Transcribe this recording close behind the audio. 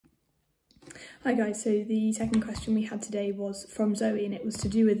Hi guys, so the second question we had today was from Zoe and it was to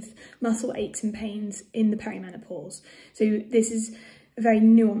do with muscle aches and pains in the perimenopause. So this is a very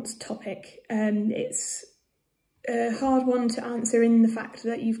nuanced topic. It's a hard one to answer in the fact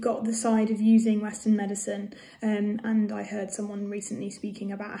that you've got the side of using Western medicine, and I heard someone recently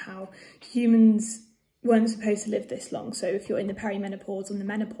speaking about how humans weren't supposed to live this long. So if you're in the perimenopause and the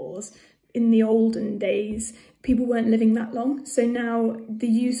menopause, in the olden days, people weren't living that long. So now the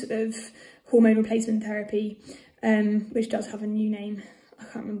use of hormone replacement therapy, which does have a new name, I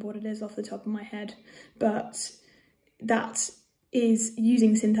can't remember what it is off the top of my head, but that is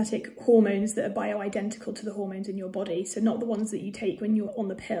using synthetic hormones that are bioidentical to the hormones in your body. So not the ones that you take when you're on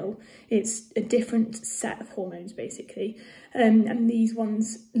the pill. It's a different set of hormones basically. And these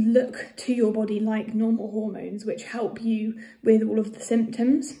ones look to your body like normal hormones, which help you with all of the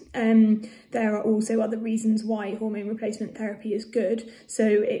symptoms. There are also other reasons why hormone replacement therapy is good. So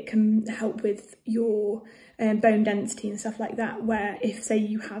it can help with your bone density and stuff like that, where if say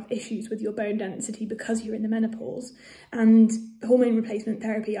you have issues with your bone density because you're in the menopause, and hormone replacement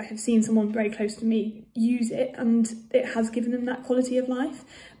therapy, I have seen someone very close to me use it and it has given them that quality of life.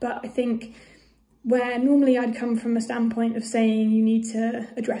 But I think where normally I'd come from a standpoint of saying you need to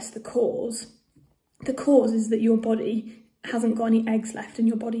address the cause is that your body hasn't got any eggs left and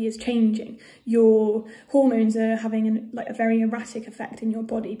your body is changing. Your hormones are having a very erratic effect in your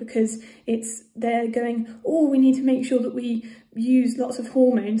body because they're going, oh, we need to make sure that we use lots of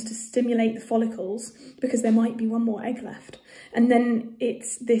hormones to stimulate the follicles because there might be one more egg left. And then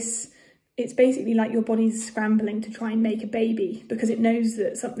it's basically like your body's scrambling to try and make a baby because it knows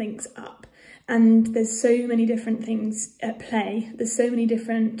that something's up. And there's so many different things at play. There's so many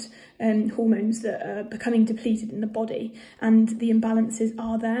different hormones that are becoming depleted in the body, and the imbalances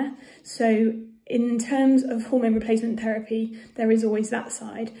are there. So in terms of hormone replacement therapy, there is always that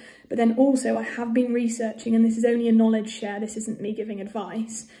side. But then also I have been researching, and this is only a knowledge share, this isn't me giving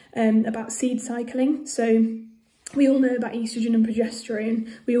advice, about seed cycling. So we all know about estrogen and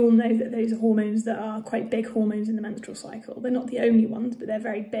progesterone. We all know that those are hormones that are quite big hormones in the menstrual cycle. They're not the only ones, but they're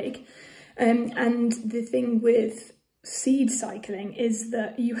very big. And the thing with seed cycling is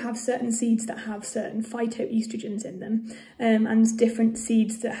that you have certain seeds that have certain phytoestrogens in them, and different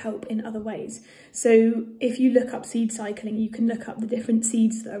seeds that help in other ways. So if you look up seed cycling, you can look up the different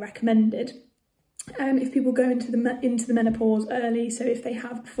seeds that are recommended. If people go into the menopause early, so if they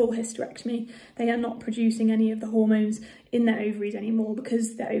have full hysterectomy, they are not producing any of the hormones in their ovaries anymore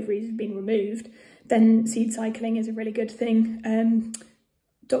because their ovaries have been removed, then seed cycling is a really good thing.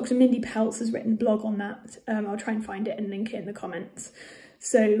 Dr. Mindy Peltz has written a blog on that. I'll try and find it and link it in the comments.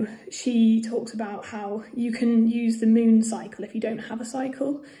 So she talks about how you can use the moon cycle if you don't have a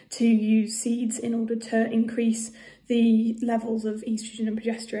cycle to use seeds in order to increase the levels of estrogen and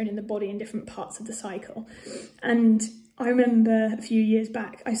progesterone in the body in different parts of the cycle. And I remember a few years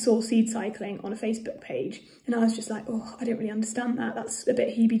back, I saw seed cycling on a Facebook page and I was just like, oh, I don't really understand that. That's a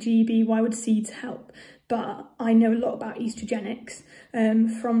bit heebie-jeebie. Why would seeds help? But I know a lot about estrogenics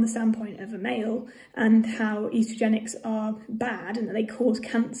from the standpoint of a male, and how estrogenics are bad and that they cause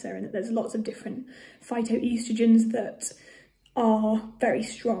cancer, and that there's lots of different phytoestrogens that are very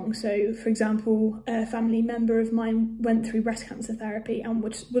strong. So for example, a family member of mine went through breast cancer therapy and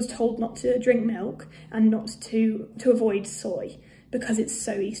was told not to drink milk and not to avoid soy because it's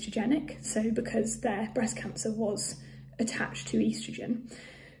so estrogenic. So because their breast cancer was attached to estrogen.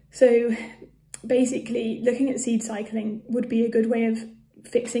 So basically, looking at seed cycling would be a good way of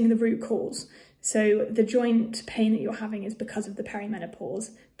fixing the root cause. So the joint pain that you're having is because of the perimenopause,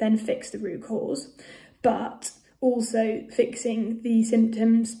 then fix the root cause. But also fixing the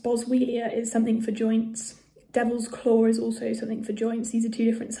symptoms. Boswellia is something for joints. Devil's Claw is also something for joints. These are two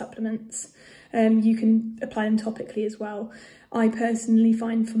different supplements. You can apply them topically as well. I personally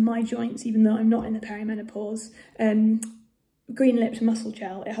find for my joints, even though I'm not in the perimenopause, Green Lips Muscle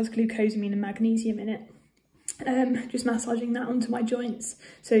Gel, it has glucosamine and magnesium in it. Just massaging that onto my joints.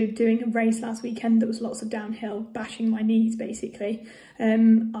 So doing a race last weekend, there was lots of downhill, bashing my knees basically.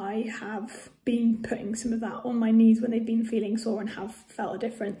 I have been putting some of that on my knees when they've been feeling sore and have felt a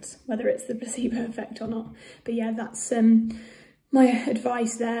difference, whether it's the placebo effect or not. But yeah, that's my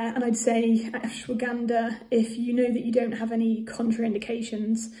advice there. And I'd say ashwagandha if you know that you don't have any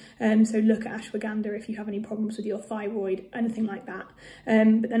contraindications. So look at ashwagandha if you have any problems with your thyroid, anything like that.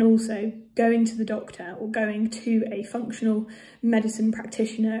 But then also going to the doctor or going to a functional medicine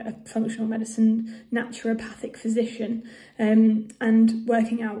practitioner, a functional medicine naturopathic physician, and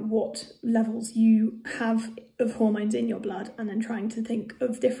working out what levels you have of hormones in your blood, and then trying to think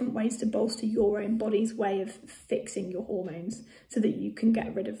of different ways to bolster your own body's way of fixing your hormones so that you can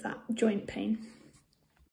get rid of that joint pain.